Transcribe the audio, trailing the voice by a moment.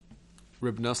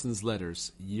Reb Noson's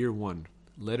Letters, Year 1,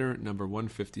 Letter number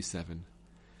 157.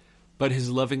 But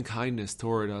his loving kindness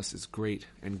toward us is great,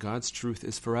 and God's truth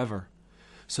is forever,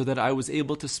 so that I was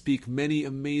able to speak many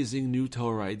amazing new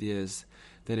Torah ideas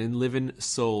that enliven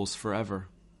souls forever.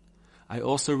 I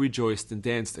also rejoiced and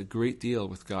danced a great deal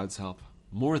with God's help,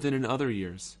 more than in other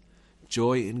years.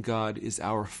 Joy in God is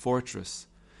our fortress.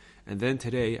 And then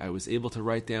today I was able to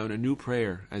write down a new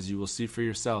prayer, as you will see for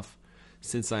yourself,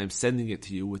 since I am sending it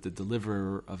to you with the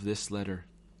deliverer of this letter.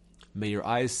 May your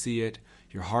eyes see it,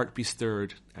 your heart be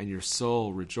stirred, and your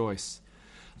soul rejoice.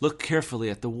 Look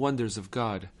carefully at the wonders of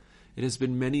God. It has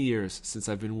been many years since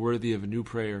I've been worthy of a new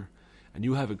prayer, and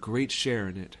you have a great share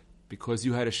in it, because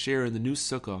you had a share in the new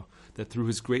sukkah that through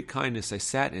his great kindness I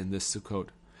sat in this sukkot.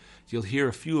 You'll hear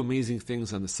a few amazing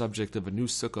things on the subject of a new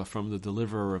sukkah from the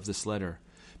deliverer of this letter,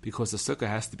 because the sukkah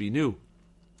has to be new,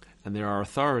 and there are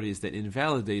authorities that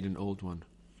invalidate an old one.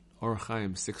 Or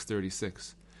Chaim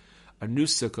 636. A new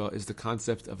sukkah is the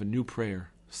concept of a new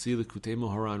prayer. See Likutei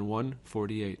Moharan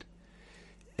 1:48.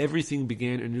 Everything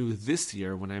began anew this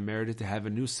year when I merited to have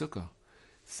a new sukkah.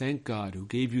 Thank God who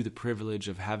gave you the privilege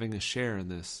of having a share in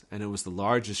this, and it was the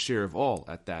largest share of all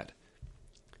at that.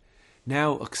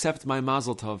 Now accept my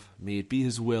mazel tov. May it be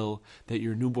his will that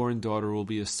your newborn daughter will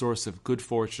be a source of good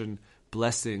fortune,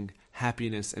 blessing,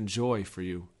 happiness, and joy for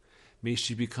you. May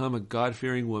she become a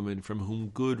God-fearing woman from whom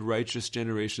good, righteous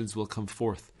generations will come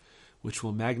forth, which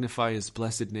will magnify his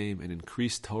blessed name and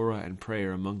increase Torah and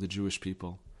prayer among the Jewish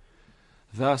people.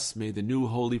 Thus may the new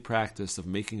holy practice of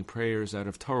making prayers out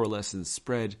of Torah lessons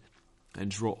spread and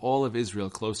draw all of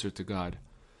Israel closer to God.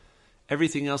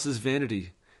 Everything else is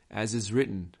vanity, as is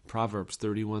written, Proverbs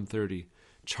 31:30.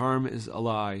 Charm is a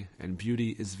lie, and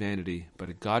beauty is vanity, but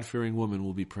a God-fearing woman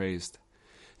will be praised.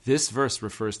 This verse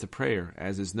refers to prayer,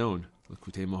 as is known,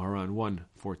 Likutei Moharan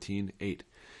 1:14-8,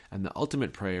 and the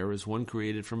ultimate prayer is one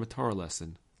created from a Torah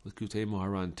lesson, Likutei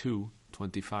Moharan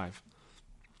 2:25.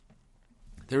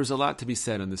 There is a lot to be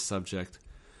said on this subject,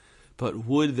 but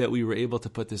would that we were able to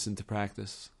put this into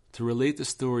practice. To relate the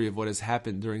story of what has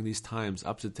happened during these times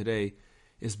up to today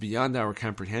is beyond our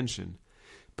comprehension,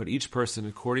 but each person,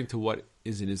 according to what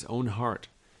is in his own heart,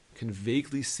 can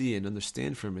vaguely see and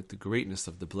understand from it the greatness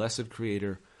of the blessed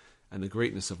Creator and the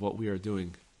greatness of what we are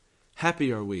doing.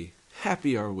 Happy are we,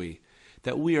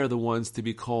 that we are the ones to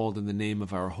be called in the name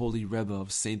of our holy Rebbe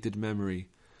of sainted memory.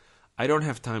 I don't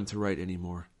have time to write any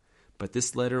more, but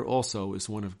this letter also is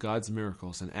one of God's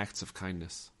miracles and acts of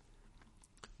kindness.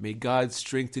 May God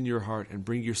strengthen your heart and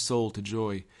bring your soul to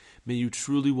joy. May you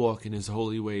truly walk in his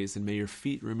holy ways, and may your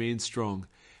feet remain strong.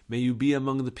 May you be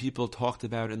among the people talked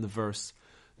about in the verse.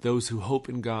 Those who hope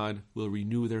in God will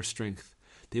renew their strength.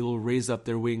 They will raise up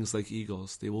their wings like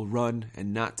eagles. They will run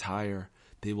and not tire.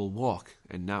 They will walk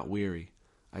and not weary.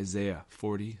 Isaiah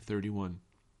 40:31.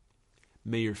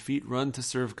 May your feet run to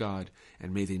serve God,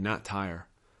 and may they not tire.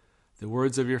 The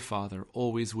words of your father,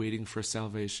 always waiting for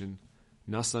salvation,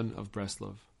 Noson of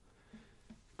Breslov.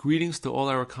 Greetings to all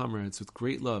our comrades with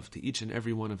great love to each and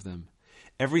every one of them.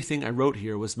 Everything I wrote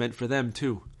here was meant for them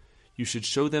too. You should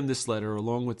show them this letter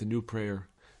along with the new prayer.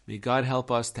 May God help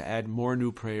us to add more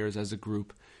new prayers as a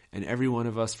group, and every one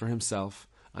of us for himself,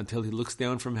 until he looks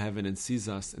down from heaven and sees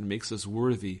us and makes us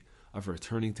worthy of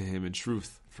returning to him in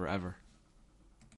truth forever.